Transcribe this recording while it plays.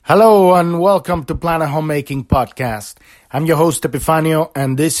Hello and welcome to Planet Homemaking Podcast. I'm your host Epifanio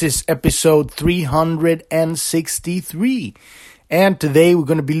and this is episode 363. And today we're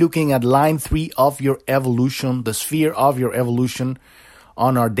going to be looking at line 3 of your evolution, the sphere of your evolution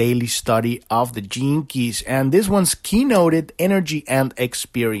on our daily study of the Gene Keys. And this one's keynoted energy and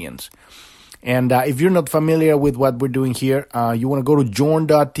experience. And if you're not familiar with what we're doing here, you want to go to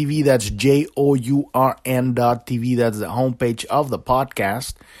journ.tv. That's JOURN.tv. That's the homepage of the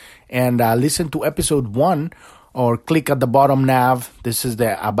podcast. And listen to episode 1 or click at the bottom nav. This is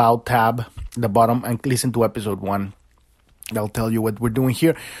the About tab, the bottom, and listen to episode 1. That'll tell you what we're doing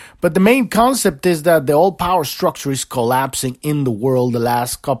here. But the main concept is that the old power structure is collapsing in the world. The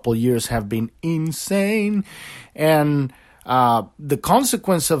last couple years have been insane. And the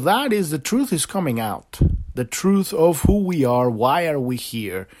consequence of that is the truth is coming out. The truth of who we are, why are we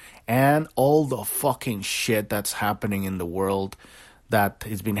here, and all the fucking shit that's happening in the world that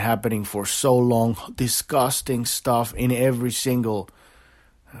has been happening for so long. Disgusting stuff in every single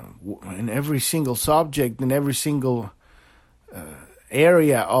subject, in every single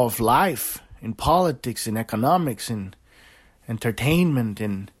area of life, in politics, in economics, in entertainment,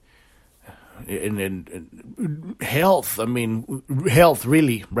 in health. I mean, health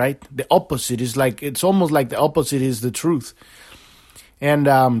really, right? The opposite is like, it's almost like the opposite is the truth. And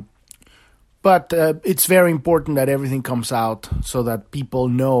but it's very important that everything comes out so that people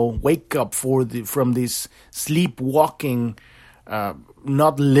know, wake up from this sleepwalking,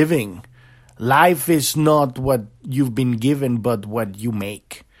 not living. Life is not what you've been given, but what you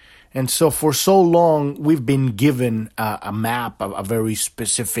make. And so for so long, we've been given a map, a very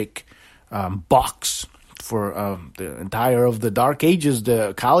specific box for the entire of the Dark Ages,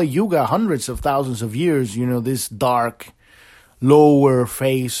 the Kali Yuga, hundreds of thousands of years, this dark, lower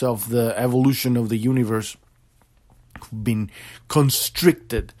phase of the evolution of the universe been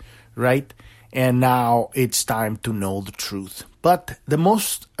constricted, right? And now it's time to know the truth. But the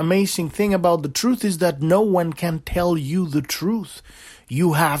most amazing thing about the truth is that no one can tell you the truth.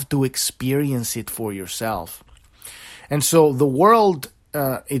 You have to experience it for yourself. And so the world,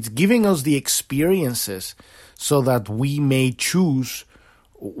 it's giving us the experiences so that we may choose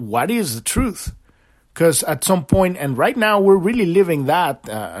what is the truth. Because at some point, and right now we're really living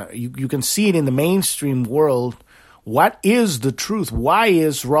that, you can see it in the mainstream world. What is the truth? Why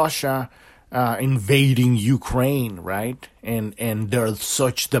is Russia invading Ukraine, right? And they're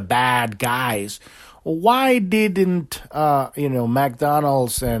such the bad guys. Why didn't,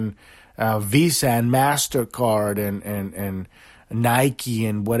 McDonald's and Visa and MasterCard and Nike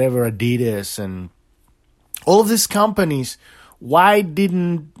and whatever, Adidas and all of these companies, why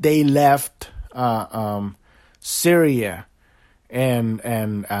didn't they left Syria and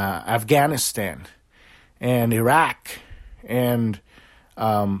Afghanistan and Iraq and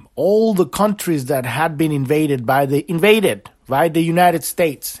all the countries that had been invaded by the United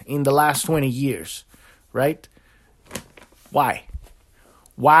States in the last 20 years, right? Why?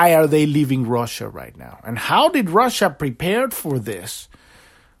 Why are they leaving Russia right now? And how did Russia prepare for this?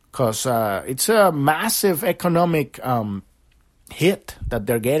 Because it's a massive economic hit that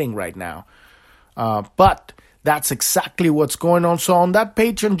they're getting right now. But that's exactly what's going on. So on that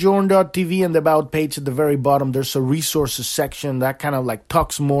page on journ.tv and the About page at the very bottom, there's a resources section that kind of like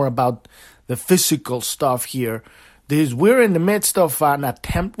talks more about the physical stuff here. We're in the midst of an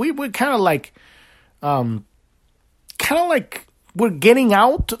attempt. We're kind of like we're getting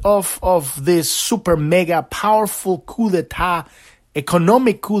out of this super mega powerful coup d'etat,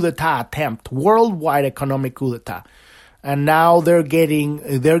 economic coup d'etat attempt, worldwide economic coup d'etat. And now they're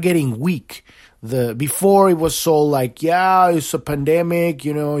getting weak. Before it was so like, yeah, it's a pandemic,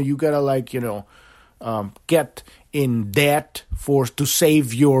 you gotta get in debt to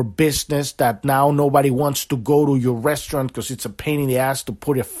save your business, that now nobody wants to go to your restaurant because it's a pain in the ass to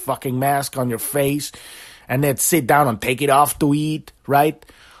put a fucking mask on your face and then sit down and take it off to eat, right?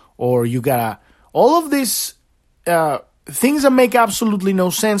 Or you gotta, all of these things that make absolutely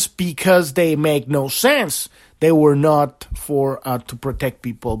no sense because they make no sense. They were not for to protect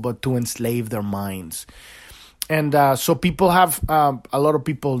people, but to enslave their minds. And so people have, a lot of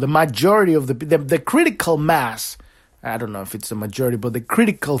people, the majority of the critical mass, I don't know if it's the majority, but the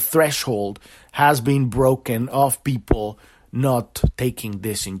critical threshold has been broken of people not taking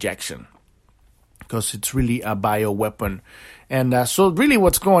this injection. Because it's really a bioweapon. And so really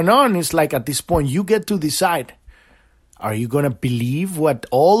what's going on is like at this point, you get to decide. Are you going to believe what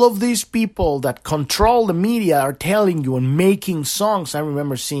all of these people that control the media are telling you and making songs? I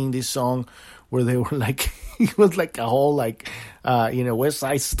remember seeing this song where they were like, it was like a whole West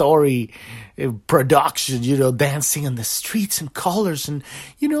Side Story production, dancing on the streets in colors, and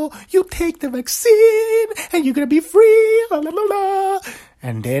you take the vaccine and you're gonna be free, la la la la.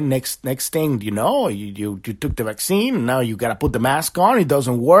 And then next thing you took the vaccine, and now you gotta put the mask on. It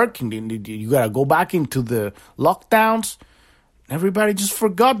doesn't work, and you gotta go back into the lockdowns. Everybody just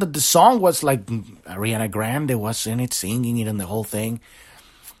forgot that the song was like Ariana Grande was in it, singing it, and the whole thing.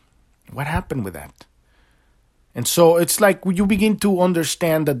 What happened with that? And so it's like you begin to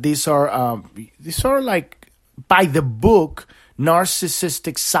understand that these are like by the book,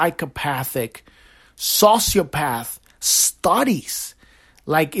 narcissistic, psychopathic, sociopath studies.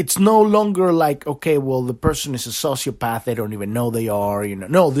 Like, it's no longer like, okay, well, the person is a sociopath. They don't even know they are.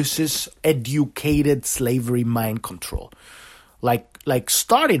 No, this is educated slavery mind control. Like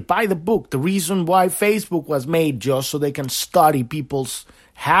studied by the book. The reason why Facebook was made, just so they can study people's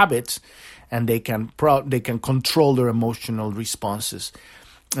habits, and they can control their emotional responses.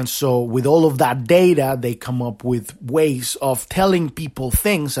 And so with all of that data, they come up with ways of telling people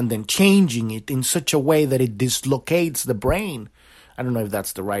things and then changing it in such a way that it dislocates the brain. I don't know if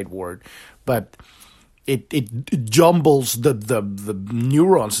that's the right word, but it jumbles the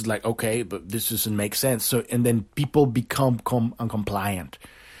neurons. It's like, okay, but this doesn't make sense. So, and then people become uncompliant.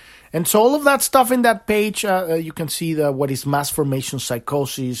 And so all of that stuff in that page, you can see what is mass formation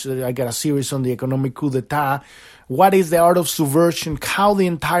psychosis. I got a series on the economic coup d'etat. What is the art of subversion? How the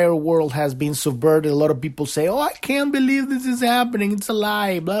entire world has been subverted. A lot of people say, oh, I can't believe this is happening. It's a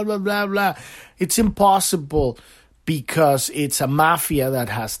lie, blah, blah, blah, blah. It's impossible, because it's a mafia that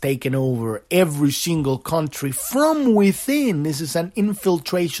has taken over every single country from within. This is an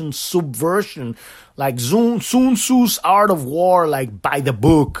infiltration subversion, like Sun Tzu's Art of War, like by the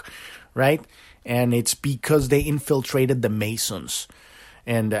book, right? And it's because they infiltrated the Masons.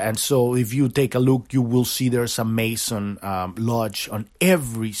 And so if you take a look, you will see there's a Mason lodge on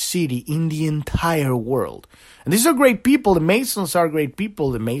every city in the entire world. And these are great people. The Masons are great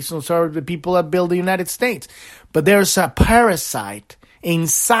people. The Masons are the people that build the United States. But there's a parasite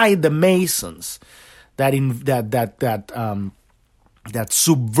inside the Masons that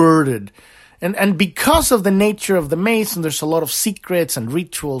subverted. And because of the nature of the Mason, there's a lot of secrets and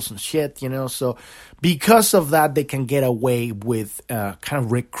rituals and shit, So because of that, they can get away with kind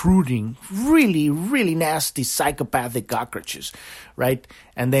of recruiting really, really nasty psychopathic cockroaches, right?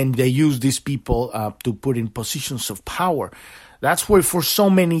 And then they use these people to put in positions of power. That's why for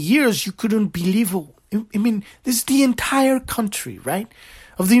so many years you couldn't believe it. I mean, this is the entire country, right?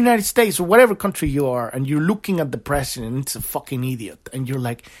 Of the United States or whatever country you are, and you're looking at the president, it's a fucking idiot. And you're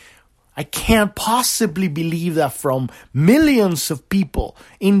like, I can't possibly believe that from millions of people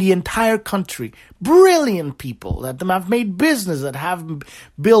in the entire country, brilliant people that have made business, that have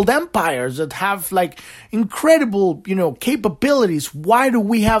built empires, that have like incredible, capabilities. Why do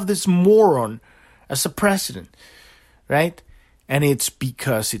we have this moron as a president, right? And it's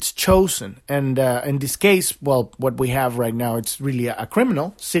because it's chosen. And in this case, well, what we have right now, it's really a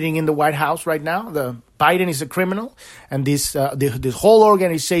criminal sitting in the White House right now. Biden is a criminal, and this whole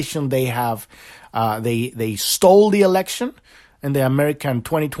organization, they have they stole the election in the American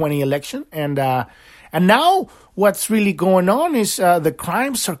 2020 election, and now what's really going on is the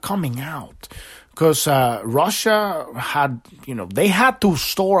crimes are coming out. Because Russia had, they had to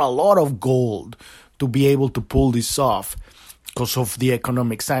store a lot of gold to be able to pull this off, because of the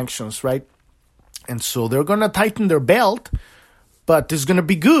economic sanctions, right? And so they're going to tighten their belt, but it's going to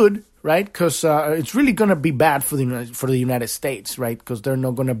be good, right? Because it's really going to be bad for the United States, right? Because they're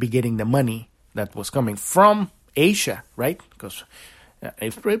not going to be getting the money that was coming from Asia, right? Because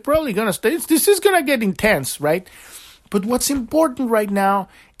it's probably going to stay. This is going to get intense, right? But what's important right now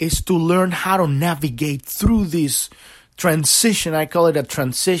is to learn how to navigate through this transition. I call it a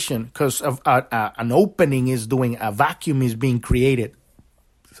transition because of an opening is doing, a vacuum is being created.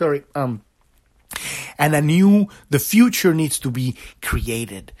 And the future needs to be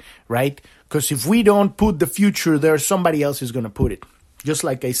created, right? Because if we don't put the future there, somebody else is going to put it. Just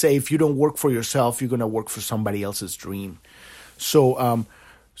like I say, if you don't work for yourself, you're going to work for somebody else's dream. So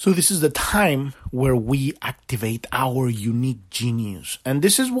this is the time where we activate our unique genius. And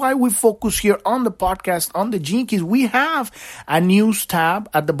this is why we focus here on the podcast, on the Gene Keys. We have a news tab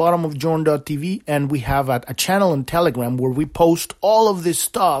at the bottom of Journ.tv, and we have a channel on Telegram where we post all of this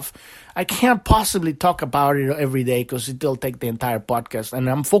stuff. I can't possibly talk about it every day because it'll take the entire podcast. And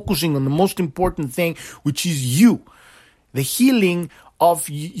I'm focusing on the most important thing, which is you, the healing of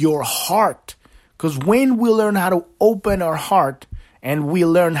your heart. Because when we learn how to open our heart, and we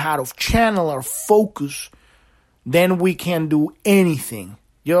learn how to channel our focus, then we can do anything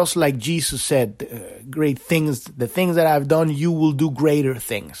Just like Jesus said, great things, the things that I've done, you will do greater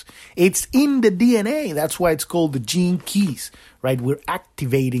things. It's in the DNA. That's why it's called the gene keys, right? We're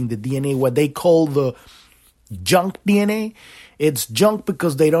activating the DNA, what they call the junk DNA. It's junk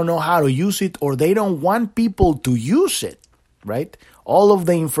because they don't know how to use it, or they don't want people to use it, right? All of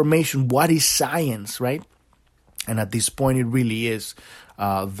the information, what is science, right? And at this point, it really is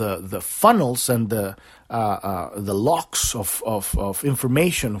the funnels and the locks of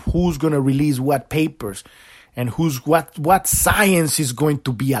information. Who's going to release what papers, and what science is going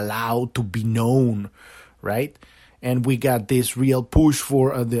to be allowed to be known, right? And we got this real push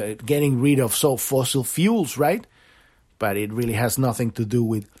for getting rid of fossil fuels, right? But it really has nothing to do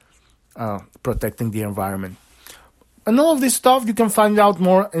with protecting the environment. And all of this stuff you can find out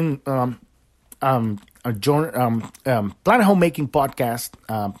more in Planet Homemaking podcast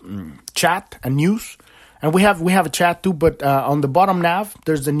chat and news, and we have a chat too. But on the bottom nav,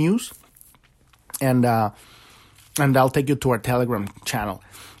 there's the news, and I'll take you to our Telegram channel.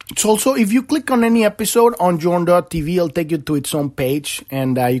 It's also, if you click on any episode on Journ.tv, it'll take you to its own page,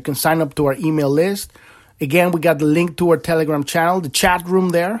 and you can sign up to our email list. Again, we got the link to our Telegram channel, the chat room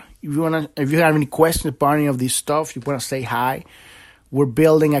there. If you have any questions about any of this stuff, you want to say hi. We're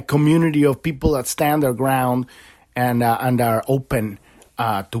building a community of people that stand their ground and are open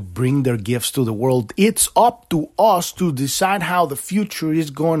to bring their gifts to the world. It's up to us to decide how the future is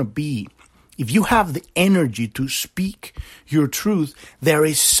going to be. If you have the energy to speak your truth, there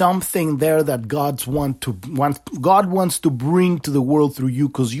is something there that God wants to bring to the world through you,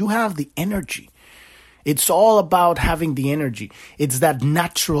 because you have the energy. It's all about having the energy. It's that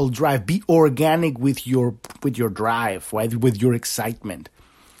natural drive. Be organic with your drive, right? With your excitement.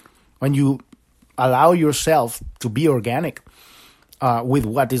 When you allow yourself to be organic with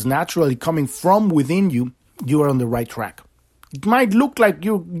what is naturally coming from within you, you are on the right track. It might look like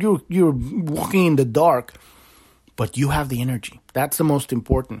you're walking in the dark, but you have the energy. That's the most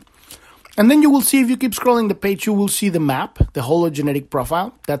important. And then you will see, if you keep scrolling the page, you will see the map, the hologenetic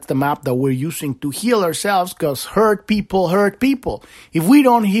profile. That's the map that we're using to heal ourselves, because hurt people hurt people. If we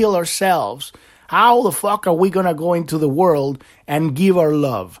don't heal ourselves, how the fuck are we going to go into the world and give our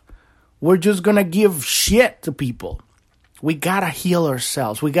love? We're just going to give shit to people. We got to heal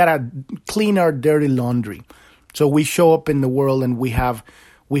ourselves. We got to clean our dirty laundry. So we show up in the world, and we have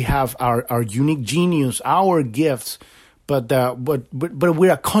our unique genius, our gifts, but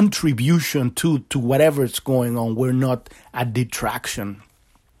we're a contribution to whatever's going on. We're not a detraction.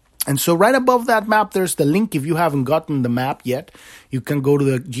 And so right above that map, there's the link. If you haven't gotten the map yet, you can go to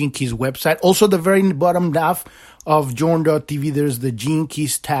the Gene Keys website. Also, the very bottom nav of Journ.tv, there's the Gene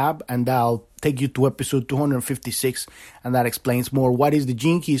Keys tab, and I'll take you to episode 256, and that explains more what is the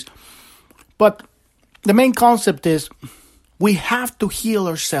Gene Keys. But the main concept is we have to heal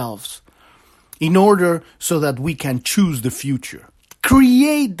ourselves in order so that we can choose the future.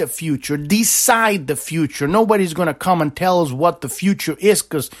 Create the future. Decide the future. Nobody's going to come and tell us what the future is,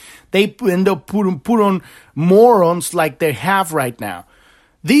 because they end up put on morons like they have right now.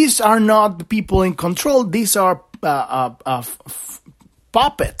 These are not the people in control. These are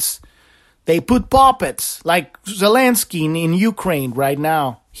puppets. They put puppets like Zelensky in Ukraine right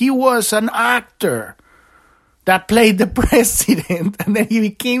now. He was an actor that played the president, and then he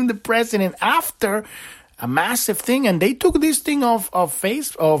became the president after a massive thing, and they took this thing off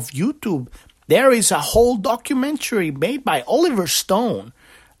YouTube. There is a whole documentary made by Oliver Stone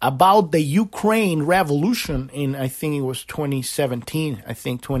about the Ukraine revolution in, I think it was 2017,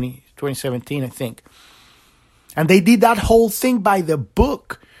 and they did that whole thing by the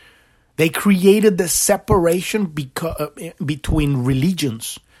book. They created the separation between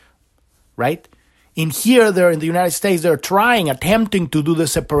religions, right? In the United States, they're attempting to do the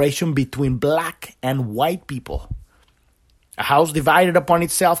separation between black and white people. A house divided upon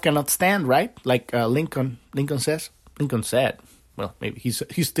itself cannot stand, right? Like Lincoln said. Well, maybe he's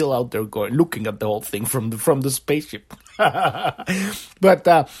still out there looking at the whole thing from the spaceship.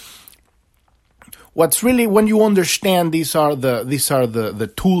 But what's really, when you understand these are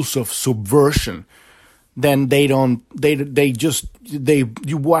the tools of subversion, then they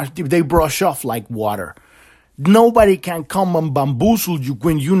brush off like water. Nobody can come and bamboozle you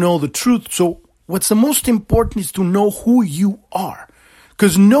when you know the truth. So what's the most important is to know who you are.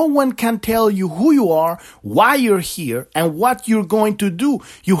 Because no one can tell you who you are, why you're here, and what you're going to do.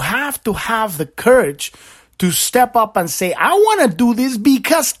 You have to have the courage to step up and say, I want to do this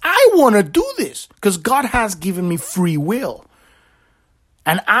because I want to do this. Because God has given me free will.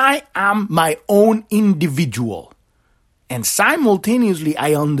 And I am my own individual. And simultaneously,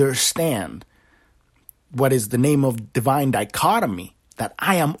 I understand what is the name of divine dichotomy. that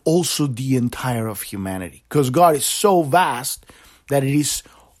I am also the entire of humanity. Because God is so vast that it is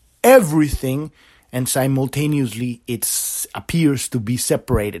everything, and simultaneously it appears to be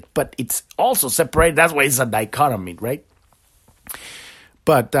separated. But it's also separated. That's why it's a dichotomy, right?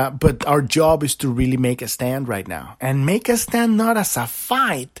 But our job is to really make a stand right now. And make a stand not as a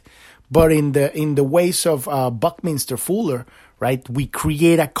fight, but in the ways of Buckminster Fuller, right? We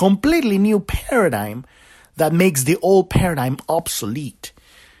create a completely new paradigm that makes the old paradigm obsolete.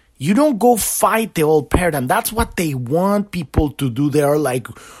 You don't go fight the old paradigm. That's what they want people to do. They are like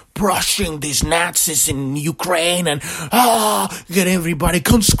brushing these Nazis in Ukraine and get everybody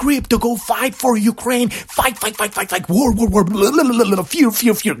conscript to go fight for Ukraine. Fight, war, blah, blah, blah, blah, fear,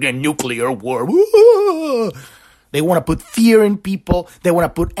 nuclear war. They want to put fear in people. They want to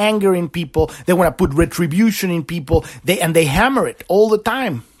put anger in people. They want to put retribution in people. They hammer it all the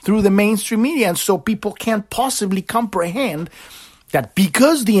time through the mainstream media. And so people can't possibly comprehend that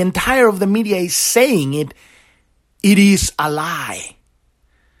because the entire of the media is saying it, it is a lie.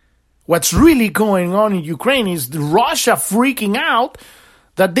 What's really going on in Ukraine is Russia freaking out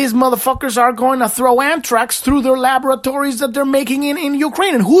that these motherfuckers are going to throw anthrax through their laboratories that they're making in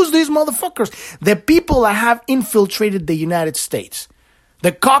Ukraine. And who's these motherfuckers? The people that have infiltrated the United States.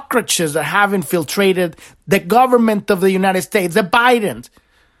 The cockroaches that have infiltrated the government of the United States. The Bidens,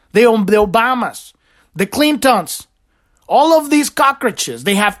 the Obamas, the Clintons. All of these cockroaches,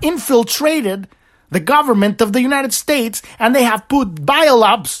 they have infiltrated the government of the United States, and they have put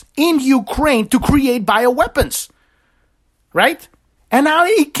biolabs in Ukraine to create bioweapons. Right? And now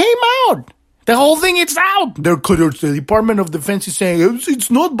it came out. The whole thing, it's out. The Department of Defense is saying,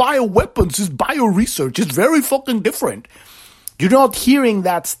 it's not bioweapons, it's bioresearch. It's very fucking different. You're not hearing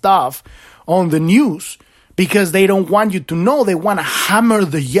that stuff on the news because they don't want you to know. They want to hammer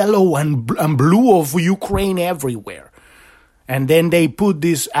the yellow and blue of Ukraine everywhere. And then they put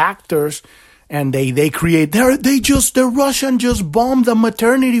these actors and they create, the Russian just bombed the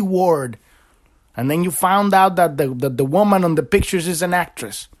maternity ward. And then you found out that the woman on the pictures is an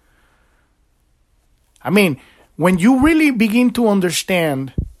actress. I mean, when you really begin to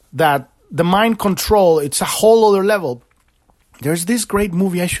understand that the mind control, it's a whole other level. There's this great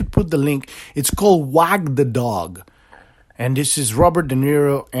movie, I should put the link. It's called Wag the Dog. And this is Robert De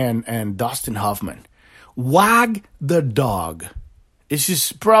Niro and Dustin Hoffman. Wag the Dog. This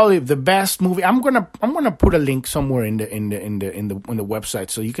is probably the best movie. I'm gonna put a link somewhere in the website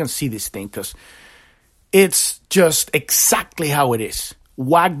so you can see this thing, because it's just exactly how it is.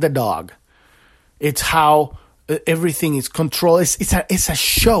 Wag the Dog. It's how everything is controlled. It's a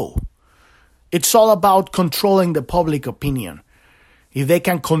show. It's all about controlling the public opinion. If they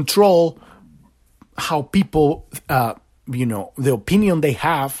can control how people, the opinion they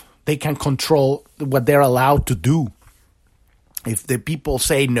have, they can control what they're allowed to do. If the people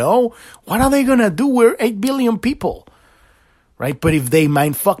say no, what are they going to do? We're 8 billion people, right? But if they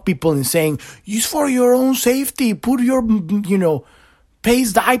mind fuck people in saying, use for your own safety, put your,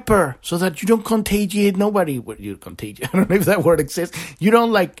 Pace diaper so that you don't contagiate nobody. Well, you're contagious. I don't know if that word exists. You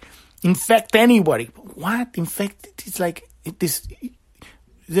don't infect anybody. What? Infect? It's like this.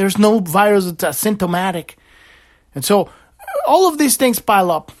 There's no virus that's asymptomatic. And so all of these things pile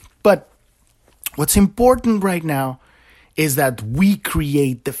up. But what's important right now is that we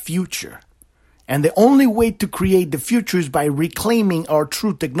create the future. And the only way to create the future is by reclaiming our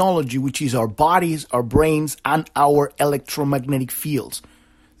true technology, which is our bodies, our brains, and our electromagnetic fields.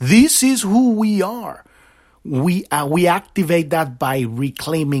 This is who we are. We activate that by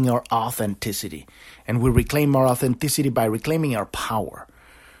reclaiming our authenticity. And we reclaim our authenticity by reclaiming our power.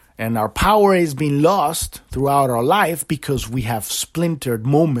 And our power has been lost throughout our life because we have splintered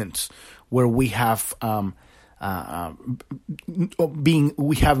moments where we have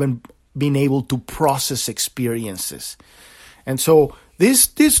we haven't been able to process experiences. And so this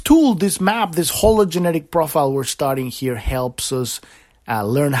tool, this map, this hologenetic profile we're starting here helps us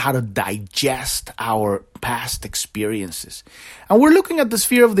learn how to digest our past experiences. And we're looking at the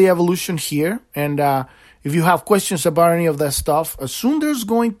sphere of the evolution here. And if you have questions about any of that stuff, soon there's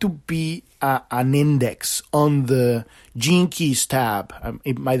going to be an index on the Gene Keys tab.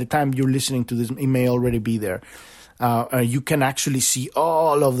 By the time you're listening to this, it may already be there. You can actually see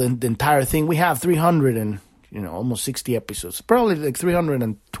all of the entire thing. We have 300 and almost 60 episodes. Probably like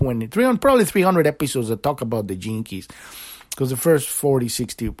 300 episodes that talk about the Gene Keys. Because the first 40,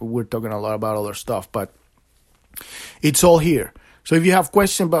 60, we're talking a lot about other stuff. But it's all here. So if you have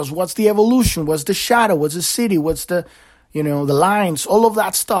questions about what's the evolution, what's the shadow, what's the city, what's the, the lines, all of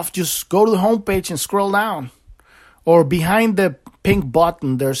that stuff, just go to the homepage and scroll down. Or behind the pink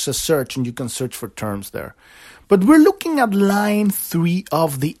button, there's a search, and you can search for terms there. But we're looking at line 3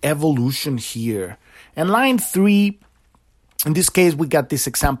 of the evolution here. And line 3, in this case, we got this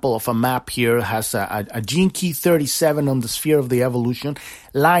example of a map here. It has a gene key 37 on the sphere of the evolution.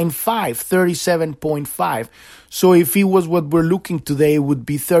 Line 5, 37.5. So if it was what we're looking today, it would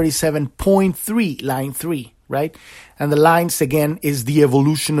be 37.3, line 3, right? And the lines, again, is the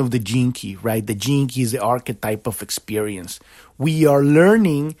evolution of the gene key, right? The gene key is the archetype of experience. We are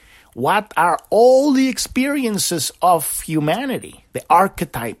learning what are all the experiences of humanity, the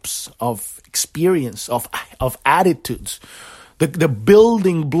archetypes of experience, of attitudes, the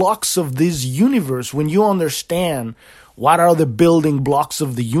building blocks of this universe. When you understand what are the building blocks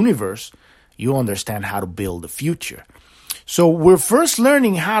of the universe, you understand how to build the future. So we're first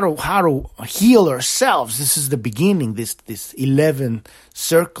learning how to heal ourselves. This is the beginning, this 11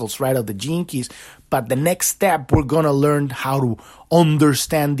 circles, right, of the gene keys. But the next step, we're going to learn how to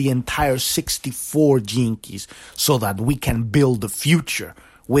understand the entire 64 gene keys so that we can build the future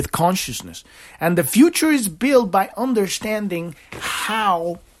with consciousness. And the future is built by understanding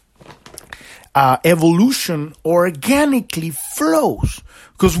how evolution organically flows.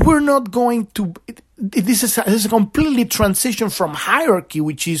 Because we're not going to... This is a completely transition from hierarchy,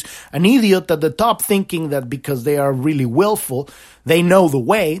 which is an idiot at the top thinking that because they are really willful, they know the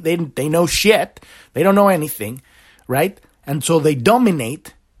way, they know shit, they don't know anything, right? And so they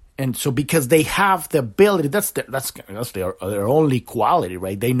dominate, and so because they have the ability, that's their only quality,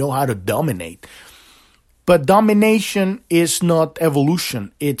 right? They know how to dominate. But domination is not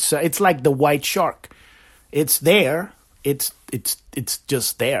evolution. It's like the white shark. It's there. It's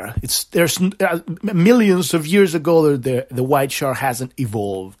just there. There's millions of years ago the white shark hasn't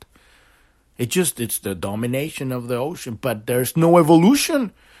evolved. It's the domination of the ocean, but there's no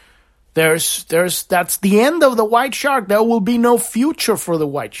evolution. That's the end of the white shark. There will be no future for the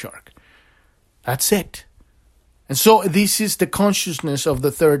white shark. That's it. And so this is the consciousness of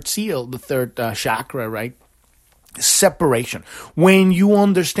the third seal, the third chakra, right? Separation. When you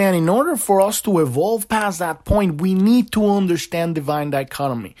understand, in order for us to evolve past that point, we need to understand divine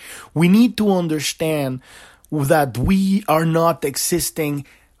dichotomy. We need to understand that we are not existing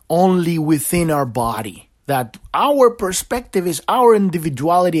only within our body. That our perspective is our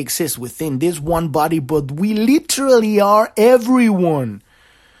individuality exists within this one body, but we literally are everyone.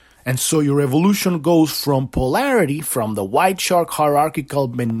 And so your evolution goes from polarity, from the white shark hierarchical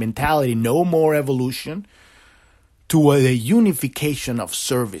mentality, no more evolution, to a unification of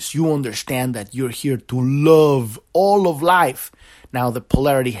service. You understand that you're here to love all of life. Now the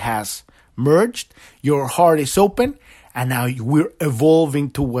polarity has merged, your heart is open, and now we're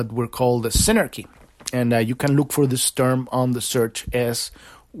evolving to what we're called the synarchy. And you can look for this term on the search,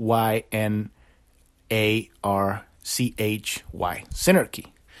 SYNARCHY, synarchy.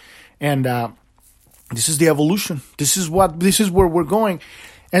 And this is the evolution. This is where we're going.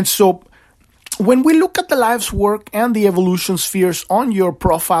 And so when we look at the life's work and the evolution spheres on your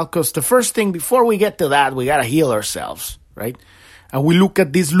profile, because the first thing, before we get to that, we got to heal ourselves, right? We look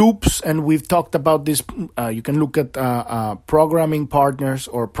at these loops, and we've talked about this. You can look at programming partners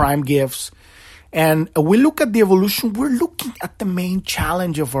or prime gifts. And we look at the evolution. We're looking at the main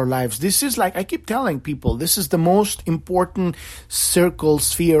challenge of our lives. This is like, I keep telling people, this is the most important circle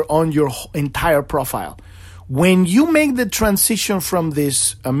sphere on your entire profile. When you make the transition from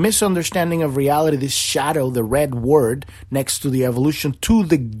this misunderstanding of reality, this shadow, the red word next to the evolution, to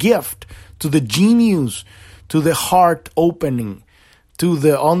the gift, to the genius, to the heart opening, to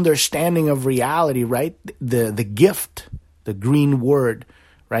the understanding of reality, right? The gift, the green word,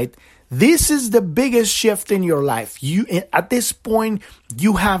 right? This is the biggest shift in your life. At this point,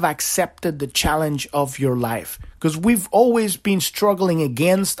 you have accepted the challenge of your life. Because we've always been struggling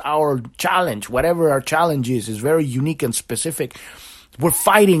against our challenge. Whatever our challenge is very unique and specific. We're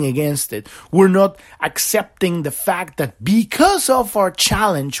fighting against it. We're not accepting the fact that because of our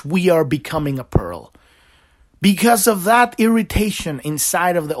challenge, we are becoming a pearl. Because of that irritation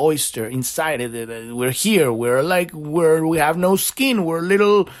inside of the oyster, inside it, we're here. We have no skin. We're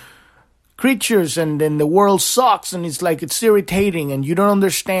little creatures, and then the world sucks, and it's irritating, and you don't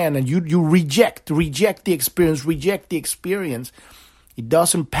understand, and you reject the experience. It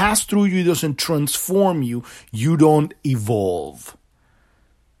doesn't pass through you, it doesn't transform you, you don't evolve,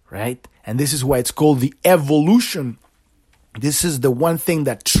 right? And this is why it's called the evolution. This is the one thing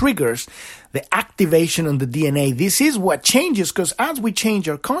that triggers the activation on the DNA. This is what changes, because as we change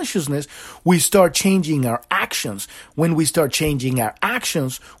our consciousness, we start changing our actions. When we start changing our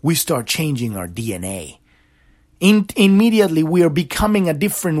actions, we start changing our DNA. Immediately we are becoming a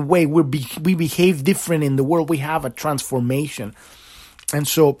different way. We behave different in the world. We have a transformation. And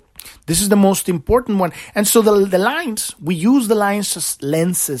so this is the most important one. And so the lines, we use the lines as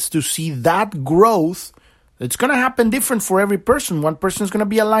lenses to see that growth. It's going to happen different for every person. One person is going to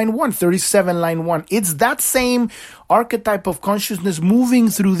be a line 1, 37 line 1. It's that same archetype of consciousness moving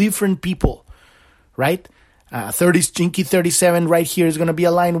through different people, right? Jinky 37 right here is going to be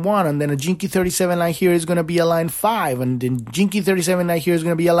a line 1, and then a Jinky 37 line here is going to be a line 5, and then Jinky 37 line here is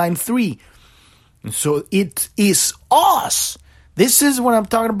going to be a line 3. And so it is us. This is what I'm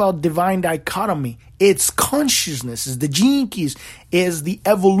talking about, divine dichotomy. It's consciousness, it's the Jinkies, is the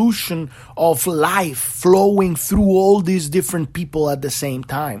evolution of life flowing through all these different people at the same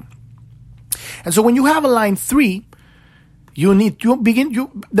time. And so when you have a line 3,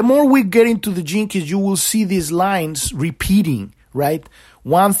 the more we get into the Jinkies, you will see these lines repeating, right?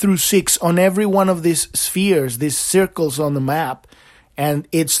 1 through 6 on every one of these spheres, these circles on the map. And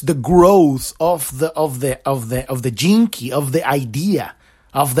it's the growth of the Jinky, of the idea,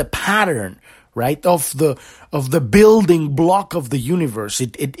 of the pattern, right? Of the building block of the universe.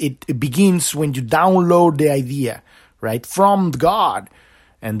 It begins when you download the idea, right? From God.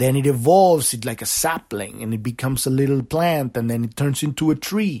 And then it evolves, it's like a sapling, and it becomes a little plant, and then it turns into a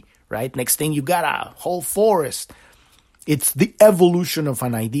tree, right? Next thing you got a whole forest. It's the evolution of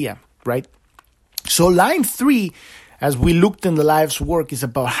an idea, right? So line 3, as we looked in the life's work, is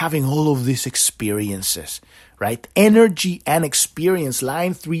about having all of these experiences, right? Energy and experience.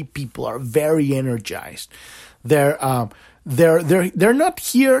 Line 3 people are very energized. They're not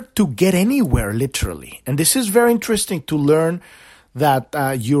here to get anywhere, literally. And this is very interesting to learn, that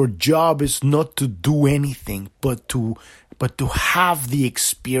your job is not to do anything, but to have the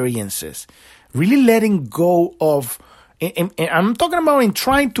experiences. Really letting go of, and I'm talking about in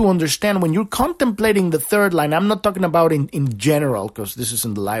trying to understand, when you're contemplating the third line, I'm not talking about in general, because this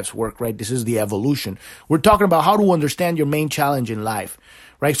isn't the life's work, right? This is the evolution. We're talking about how to understand your main challenge in life,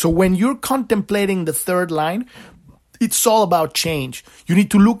 right? So when you're contemplating the third line, it's all about change. You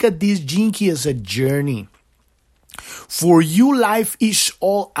need to look at this Jinky as a journey. For you, life is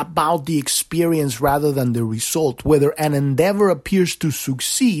all about the experience rather than the result. Whether an endeavor appears to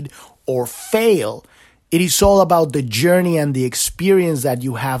succeed or fail, it is all about the journey and the experience that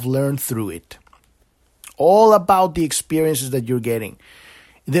you have learned through it. All about the experiences that you're getting.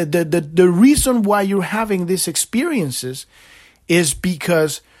 The reason why you're having these experiences is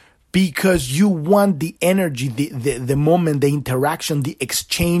because you want the energy, the moment, the interaction, the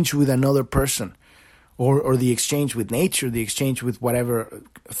exchange with another person. Or the exchange with nature, the exchange with whatever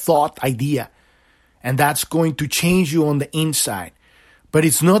thought, idea. And that's going to change you on the inside. But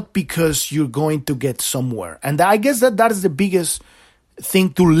it's not because you're going to get somewhere. And I guess that is the biggest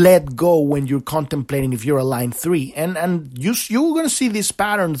thing to let go when you're contemplating if you're a line 3. And you're going to see this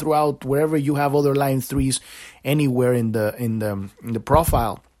pattern throughout wherever you have other line 3s anywhere in the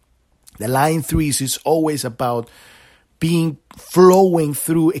profile. The line 3s is always about flowing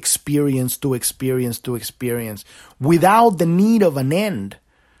through experience to experience to experience without the need of an end.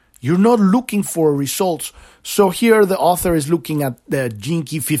 You're not looking for results. So here the author is looking at the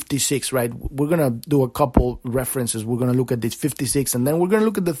Jinky 56, right? We're going to do a couple references. We're going to look at this 56, and then we're going to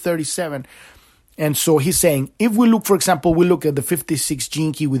look at the 37. And so he's saying, if we look, for example, we look at the 56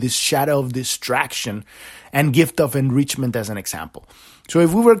 Jinky with this shadow of distraction and gift of enrichment as an example. So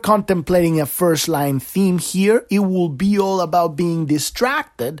if we were contemplating a first line theme here, it will be all about being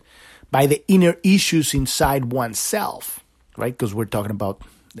distracted by the inner issues inside oneself, right? Because we're talking about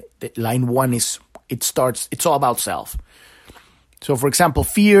the line 1 it's all about self. So for example,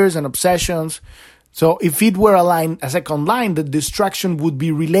 fears and obsessions. So if it were a second line, the distraction would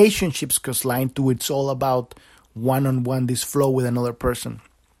be relationships, because line 2, it's all about one-on-one, this flow with another person.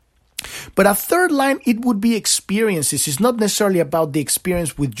 But a third line, it would be experiences. It's not necessarily about the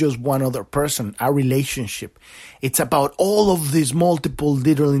experience with just one other person, a relationship. It's about all of these multiple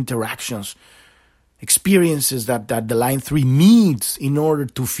little interactions, experiences that the line 3 needs in order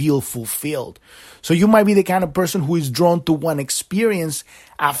to feel fulfilled. So you might be the kind of person who is drawn to one experience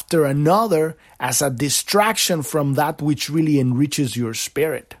after another as a distraction from that which really enriches your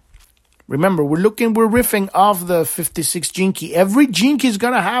spirit. Remember, we're riffing off the 56 Jinky. Every Jinky is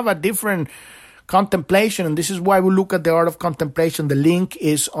going to have a different contemplation, and this is why we look at the art of contemplation. The link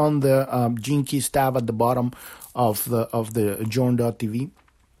is on the Jinkies tab at the bottom of the Journ.tv.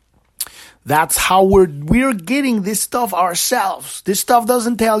 That's how we're getting this stuff ourselves. This stuff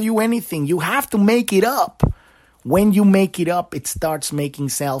doesn't tell you anything. You have to make it up. When you make it up, it starts making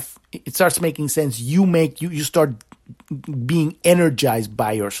sense. You start being energized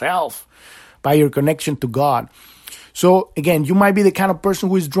by yourself, by your connection to God. So again, you might be the kind of person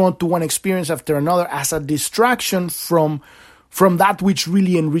who is drawn to one experience after another as a distraction from that which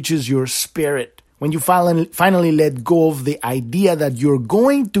really enriches your spirit. When you finally let go of the idea that you're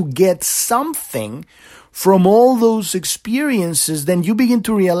going to get something from all those experiences, then you begin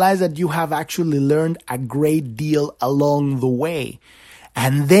to realize that you have actually learned a great deal along the way.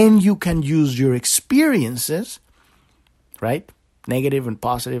 And then you can use your experiences, right? Negative and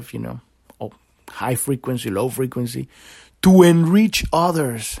positive, high frequency, low frequency, to enrich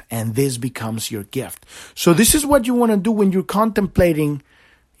others. And this becomes your gift. So this is what you want to do when you're contemplating,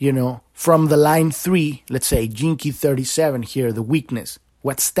 from the line 3, let's say Gene Key 37 here, the weakness.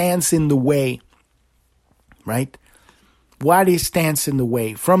 What stands in the way, right? What stands in the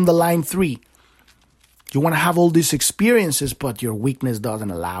way? From the line 3, you want to have all these experiences, but your weakness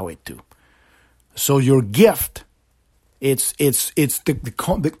doesn't allow it to. So your gift, it's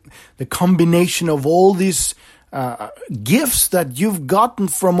the combination of all these gifts that you've gotten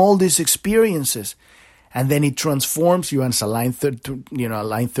from all these experiences, and then it transforms you. And so line 30,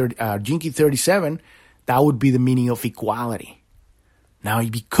 Gene Key 37, that would be the meaning of equality. Now,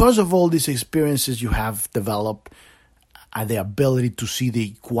 because of all these experiences, you have developed the ability to see the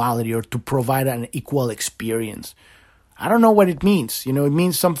equality or to provide an equal experience. I don't know what it means. It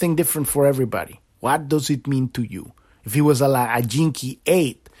means something different for everybody. What does it mean to you? If it was a Gene Key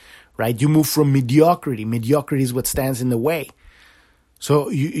 8, right, you move from mediocrity. Mediocrity is what stands in the way. So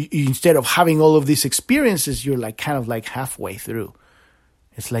you instead of having all of these experiences, you're kind of halfway through.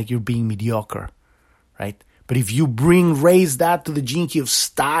 It's like you're being mediocre, right? But if you raise that to the Gene Key of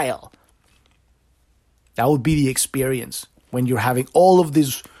style, that would be the experience when you're having all of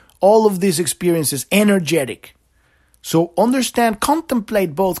these experiences, energetic. So understand,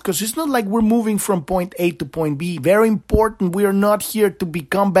 contemplate both, because it's not like we're moving from point A to point B. Very important, we are not here to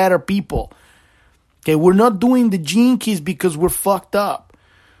become better people. Okay, we're not doing the Gene Keys because we're fucked up.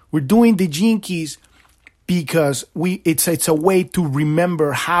 We're doing the Gene Keys because it's a way to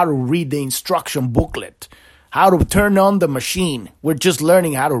remember how to read the instruction booklet, how to turn on the machine. We're just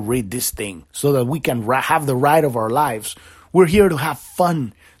learning how to read this thing so that we can have the ride of our lives. We're here to have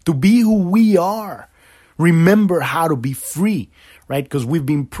fun, to be who we are. Remember how to be free, right? Because we've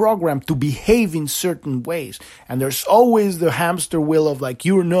been programmed to behave in certain ways. And there's always the hamster wheel of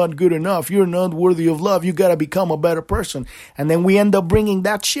you're not good enough. You're not worthy of love. You got to become a better person. And then we end up bringing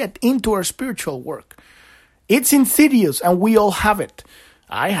that shit into our spiritual work. It's insidious and we all have it.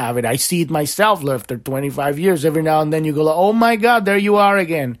 I have it. I see it myself after 25 years. Every now and then you go, oh my God, there you are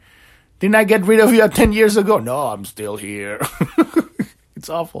again. Didn't I get rid of you 10 years ago? No, I'm still here. It's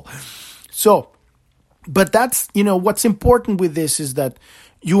awful. So, but that's, what's important with this is that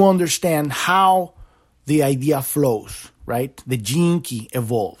you understand how the idea flows, right? The Gene Key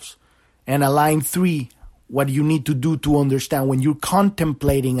evolves. And a line 3, what you need to do to understand when you're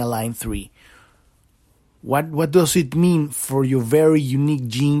contemplating a line 3. What does it mean for your very unique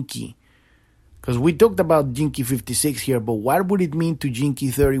Gene Key? Because we talked about Gene Key 56 here, but what would it mean to Gene Key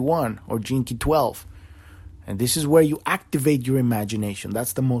 31 or Gene Key 12? And this is where you activate your imagination.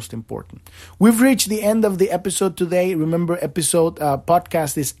 That's the most important. We've reached the end of the episode today. Remember,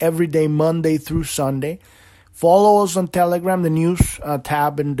 podcast is every day, Monday through Sunday. Follow us on Telegram. The news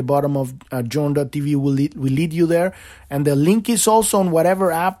tab in the bottom of Journ.tv will lead you there. And the link is also on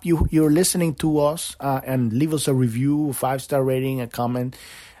whatever app you're listening to us. And leave us a review, a 5-star rating, a comment,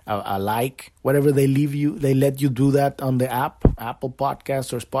 a like, whatever they let you do that on the app, Apple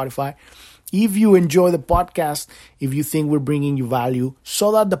Podcasts or Spotify. If you enjoy the podcast, if you think we're bringing you value,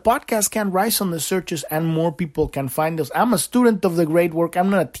 so that the podcast can rise on the searches and more people can find us. I'm a student of the great work. I'm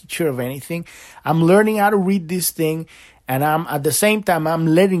not a teacher of anything. I'm learning how to read this thing, and at the same time, I'm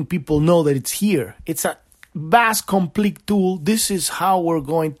letting people know that it's here. It's a vast, complete tool. This is how we're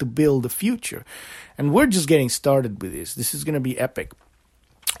going to build the future. And we're just getting started with this. This is going to be epic.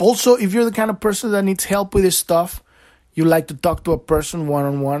 Also, if you're the kind of person that needs help with this stuff, you like to talk to a person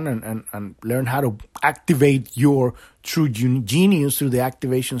one-on-one and learn how to activate your true genius through the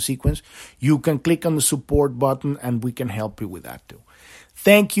activation sequence, you can click on the support button and we can help you with that too.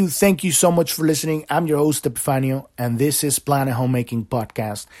 Thank you so much for listening. I'm your host, Epifanio, and this is Planet Homemaking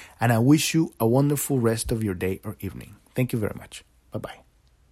Podcast, and I wish you a wonderful rest of your day or evening. Thank you very much. Bye-bye.